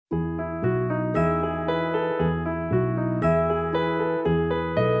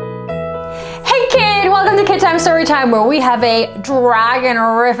to KidTime StoryTime, where we have a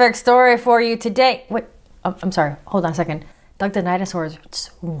dragon-horrific story for you today. Wait, I'm sorry. Hold on a second. Doug the dinosaur is just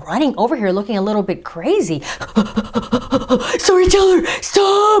running over here looking a little bit crazy. Storyteller,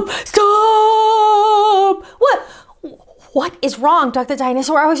 stop! Stop! What is wrong, Doug the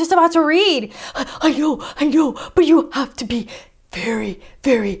dinosaur? I was just about to read. I know, but you have to be very,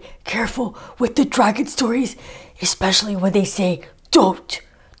 very careful with the dragon stories, especially when they say, don't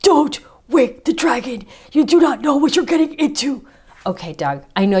wake the dragon. You do not know what you're getting into. Okay, Doug,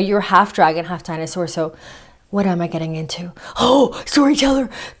 I know you're half dragon, half dinosaur, so what am I getting into? Oh, storyteller,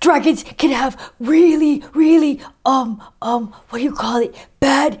 dragons can have really, what do you call it?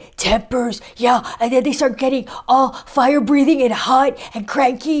 Bad tempers. Yeah, and then they start getting all fire breathing and hot and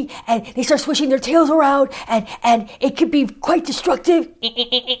cranky, and they start swishing their tails around, and it can be quite destructive.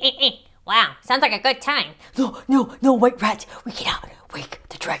 Wow, sounds like a good time. No, white rat, we cannot wake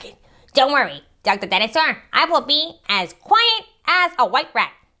the dragon. Don't worry, Doug the dinosaur. I will be as quiet as a white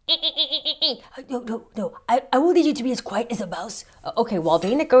rat. No. I will need you to be as quiet as a mouse. Okay, while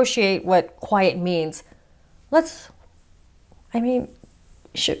they negotiate what quiet means, are you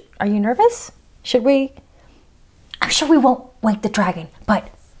nervous? Should we? I'm sure we won't wake the dragon, but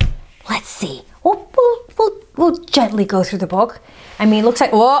let's see. We'll gently go through the book. I mean, it looks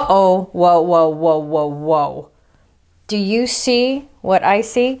like, whoa. Do you see what I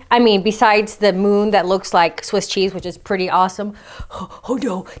see? I mean, besides the moon that looks like Swiss cheese, which is pretty awesome. Oh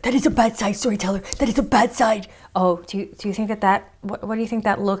no, that is a bad side, storyteller. That is a bad side. Oh, do you think what do you think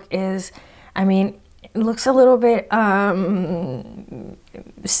that look is? I mean, it looks a little bit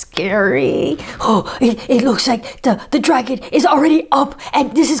scary. Oh, it looks like the dragon is already up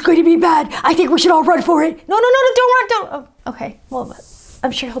and this is going to be bad. I think we should all run for it. No, don't run. Oh, okay, well,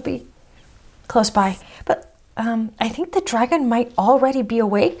 I'm sure he'll be close by. But I think the dragon might already be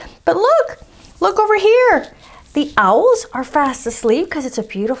awake. But look over here. The owls are fast asleep because it's a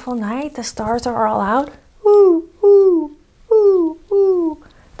beautiful night. The stars are all out. Ooh.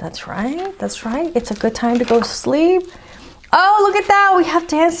 That's right. It's a good time to go to sleep. Oh, look at that. We have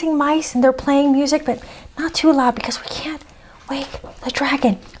dancing mice and they're playing music, but not too loud because we can't wake the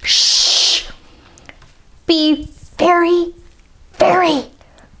dragon. Shh. Be very, very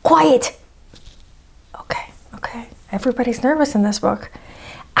quiet. Okay. Everybody's nervous in this book.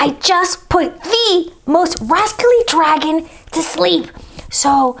 I just put the most rascally dragon to sleep.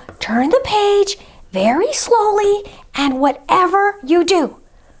 So turn the page very slowly, and whatever you do,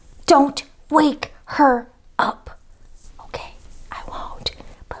 don't wake her up. Okay, I won't.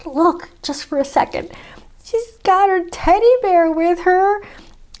 But look, just for a second, she's got her teddy bear with her,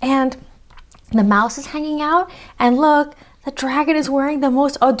 and the mouse is hanging out, and look, the dragon is wearing the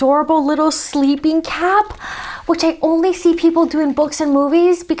most adorable little sleeping cap, which I only see people do in books and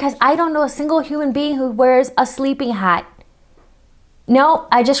movies because I don't know a single human being who wears a sleeping hat. No,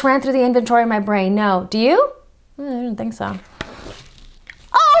 I just ran through the inventory in my brain. No, do you? I don't think so.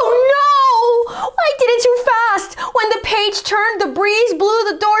 Oh no! I did it too fast! When the page turned, the breeze blew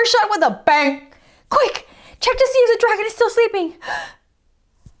the door shut with a bang. Quick, check to see if the dragon is still sleeping.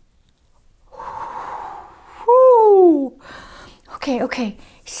 Okay.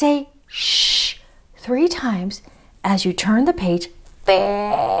 Say shh 3 times as you turn the page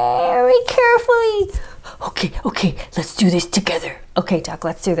very carefully. Okay, let's do this together. Okay, Doc,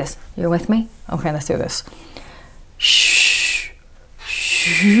 let's do this. You're with me? Okay, let's do this. Shh.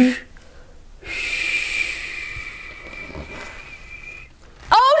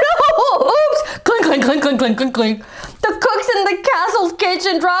 Oh no! Oops! Clink. The cooks in the castle's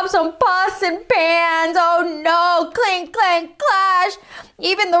kitchen dropped some pots and pans. Oh no! Clink, clash.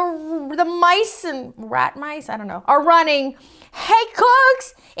 Even the mice and rat mice, I don't know, are running. Hey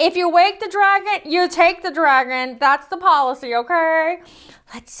cooks, if you wake the dragon, you take the dragon. That's the policy, okay?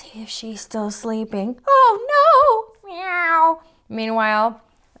 Let's see if she's still sleeping. Oh no! Meow. Meanwhile,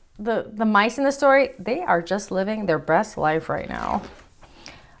 the mice in the story, they are just living their best life right now.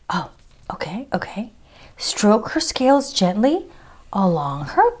 Oh, okay. Stroke her scales gently along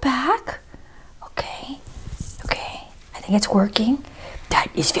her back. Okay. I think it's working. That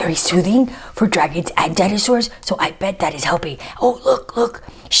is very soothing for dragons and dinosaurs, so I bet that is helping. Oh, look.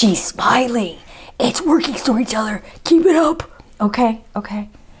 She's smiling. It's working, storyteller. Keep it up. Okay.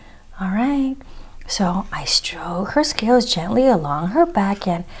 All right. So I stroke her scales gently along her back,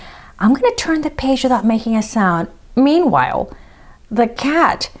 and I'm going to turn the page without making a sound. Meanwhile, the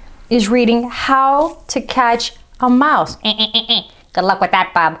cat is reading How to Catch a Mouse. Good luck with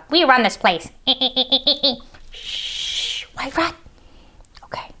that, Bob. We run this place. Shh, white rat.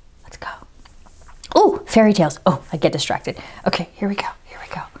 Okay, let's go. Oh, fairy tales. Oh, I get distracted. Okay, here we go.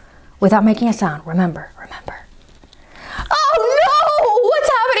 Without making a sound. Remember.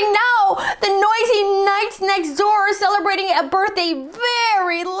 next door celebrating a birthday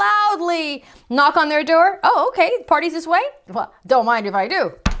very loudly. Knock on their door. Oh, okay. Party's this way? Well, don't mind if I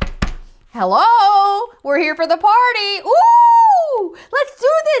do. Hello, we're here for the party. Ooh, let's do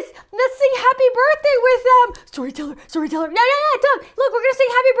this. Let's sing happy birthday with them. Storyteller, storyteller. Yeah, Doug, look, we're gonna sing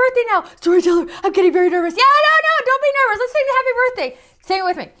happy birthday now. Storyteller, I'm getting very nervous. Yeah, no, don't be nervous. Let's sing the happy birthday. Say it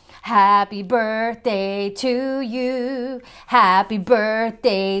with me. Happy birthday to you. Happy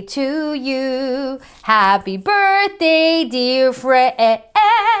birthday to you. Happy birthday, dear friend.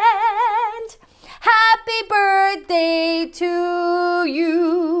 Happy birthday to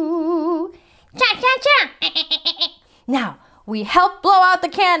you. Cha cha cha. Now, we help blow out the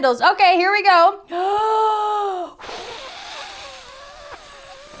candles. Okay, here we go.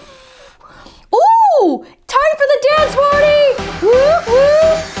 Ooh, time for the dance party. Woo,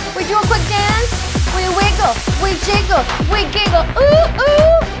 woo. We do a quick dance. We wiggle, we jiggle, we giggle. Ooh,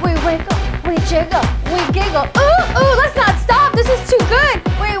 ooh. We wiggle, we jiggle, we giggle. Ooh, ooh. Let's not stop. This is too good.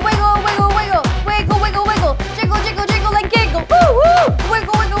 We wiggle, wiggle, wiggle. Wiggle, wiggle, wiggle. Jiggle, jiggle, jiggle, and giggle. Ooh, ooh.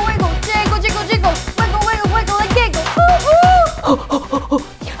 Wiggle, wiggle, wiggle. Jiggle, jiggle, jiggle. Wiggle, wiggle, wiggle, and giggle. Ooh, ooh.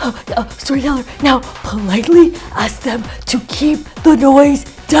 Storyteller, now politely ask them to keep the noise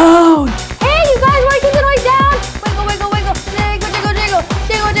down. Hey, you guys want to keep the noise down? Wiggle, wiggle, wiggle. Jiggle, jiggle, jiggle.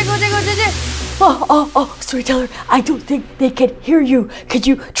 Jiggle, jiggle, jiggle, jiggle. Oh, Storyteller, I don't think they can hear you. Could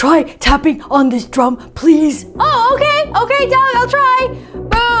you try tapping on this drum, please? Oh, okay, Doug, I'll try.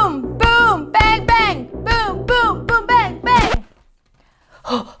 Boom, boom, bang, bang. Boom, boom, boom, bang, bang.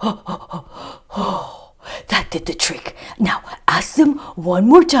 That did the trick. Now, ask them one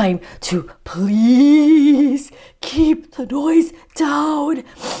more time to please keep the noise down.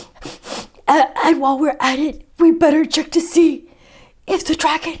 And while we're at it, we better check to see if the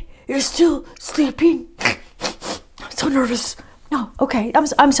dragon is still sleeping. I'm so nervous. No, okay.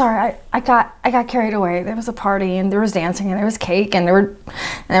 I'm sorry. I got carried away. There was a party and there was dancing and there was cake and there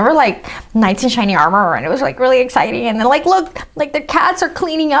were like knights in shiny armor and it was like really exciting. And then like look, like the cats are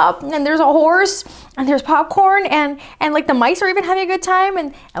cleaning up and there's a horse and there's popcorn and like the mice are even having a good time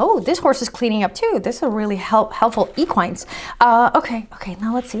and oh, this horse is cleaning up too. This is really helpful equines. Okay.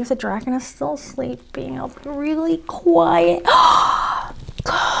 Now let's see if the dragon is still sleeping. I'll be really quiet.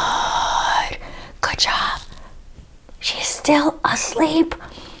 Good job. She's still asleep.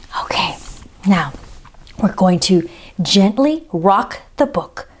 Okay, now we're going to gently rock the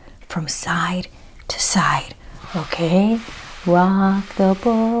book from side to side. Okay, rock the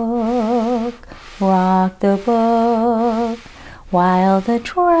book while the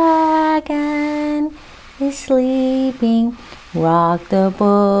dragon is sleeping. Rock the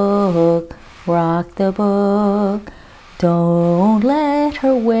book. Don't let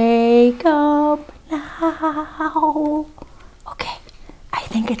her wake up now. Okay, I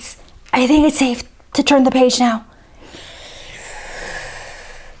think it's safe to turn the page now.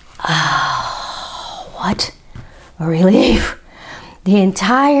 Oh, what a relief. The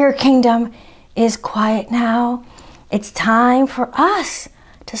entire kingdom is quiet now. It's time for us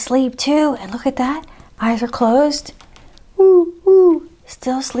to sleep too. And look at that, eyes are closed. Ooh,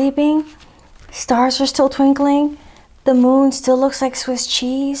 still sleeping. Stars are still twinkling. The moon still looks like Swiss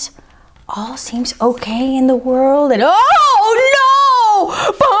cheese. All seems okay in the world and oh no!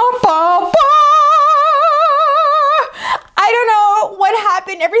 Bum, bum, bum! I don't know what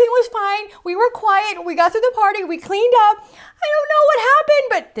happened. Everything was fine. We were quiet. We got through the party. We cleaned up. I don't know what happened,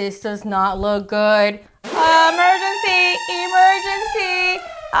 but this does not look good. Emergency!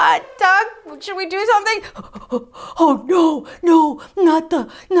 Doug, should we do something? Oh no, not the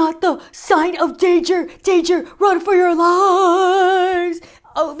sign of danger. Run for your lives.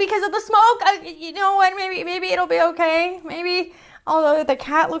 Oh, because of the smoke? You know what, maybe it'll be okay. Maybe, although the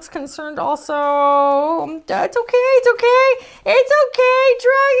cat looks concerned also. It's okay,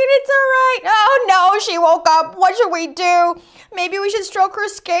 dragon, it's all right. Oh no, she woke up. What should we do? Maybe we should stroke her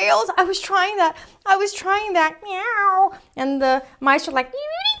scales. I was trying that. Meow. And the mice are like,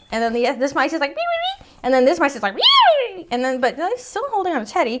 and then this mice is like, and then this mice is like, and then, but he's still holding on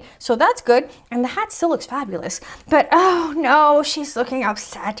to Teddy, so that's good. And the hat still looks fabulous. But oh no, she's looking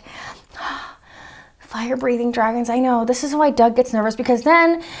upset. Fire-breathing dragons, I know. This is why Doug gets nervous, because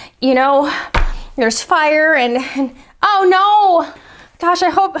then, you know, there's fire and oh no. Gosh, I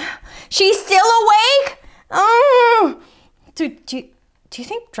hope she's still awake. Do you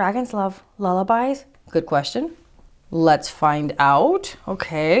think dragons love lullabies? Good question. Let's find out.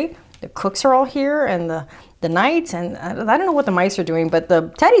 Okay, the cooks are all here and the knights, and I don't know what the mice are doing, but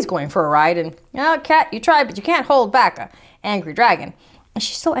the Teddy's going for a ride, and cat, you tried, but you can't hold back an angry dragon. Is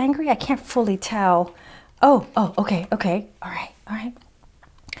she so angry? I can't fully tell. Oh, okay. All right.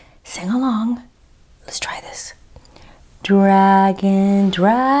 Sing along. Let's try this. Dragon,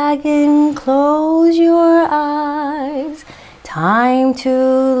 dragon, close your eyes. Time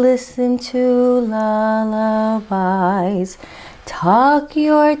to listen to lullabies. Tuck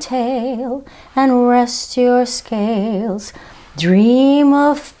your tail and rest your scales. Dream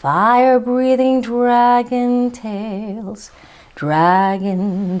of fire-breathing dragon tales.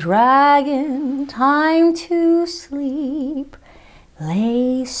 Dragon, dragon, time to sleep.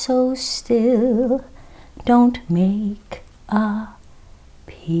 Lay so still, don't make a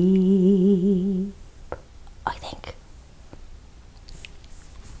peep.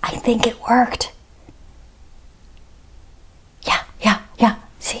 I think it worked. Yeah.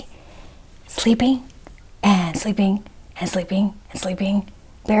 See? Sleeping and sleeping and sleeping and sleeping.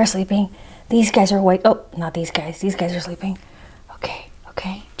 They're sleeping. These guys are awake. Oh, not these guys. These guys are sleeping.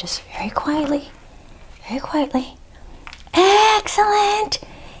 Okay. Just very quietly. Very quietly. Excellent.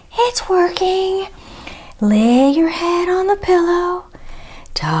 It's working. Lay your head on the pillow.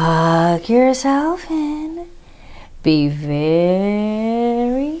 Tuck yourself in. Be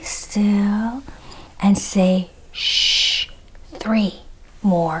very still and say shh 3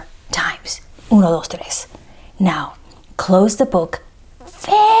 more times. 1, 2, 3. Now, close the book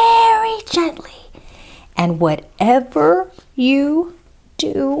very gently, and whatever you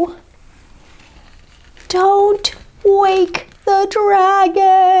do, don't wake the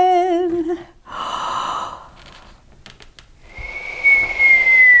dragon.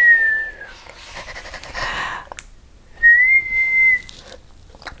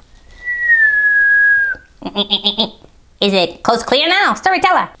 Is it coast clear now,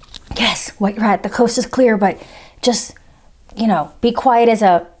 Storyteller? Yes, White Rat, the coast is clear, but just, be quiet as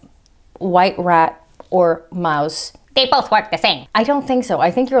a white rat or mouse. They both work the same. I don't think so.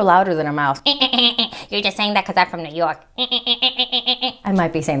 I think you're louder than a mouse. You're just saying that because I'm from New York. I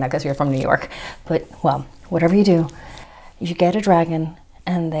might be saying that because you're from New York. But, well, whatever you do, you get a dragon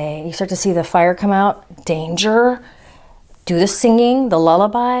and you start to see the fire come out. Danger. Do the singing, the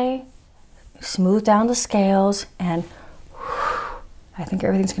lullaby. Smooth down the scales, and I think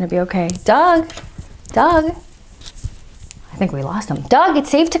everything's gonna be okay. Doug, I think we lost him. Doug,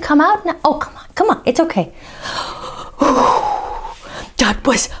 it's safe to come out now. Oh, come on, it's okay. That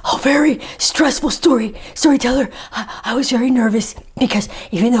was a very stressful storyteller. I was very nervous because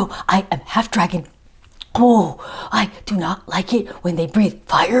even though I am half dragon, I do not like it when they breathe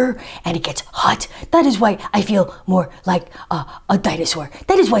fire and it gets hot. That is why I feel more like a dinosaur.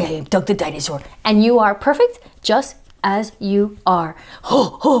 That is why I am Doug the dinosaur. And you are perfect just as you are.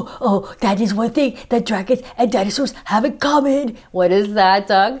 Oh, that is one thing that dragons and dinosaurs have in common. What is that,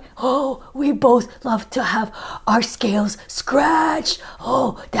 Doug? Oh, we both love to have our scales scratched.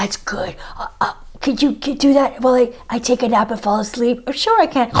 Oh, that's good. Could you do that while I take a nap and fall asleep? Sure, I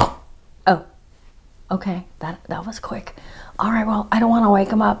can. Oh. Okay, that was quick. All right, well, I don't want to wake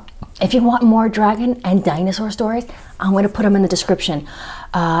them up. If you want more dragon and dinosaur stories, I'm going to put them in the description.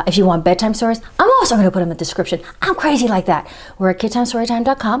 If you want bedtime stories, I'm also going to put them in the description. I'm crazy like that. We're at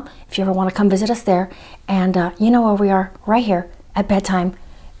KidTimeStoryTime.com if you ever want to come visit us there. And you know where we are, right here at bedtime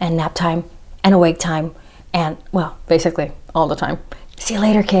and nap time and awake time and, well, basically all the time. See you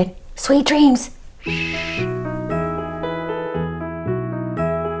later, kid. Sweet dreams.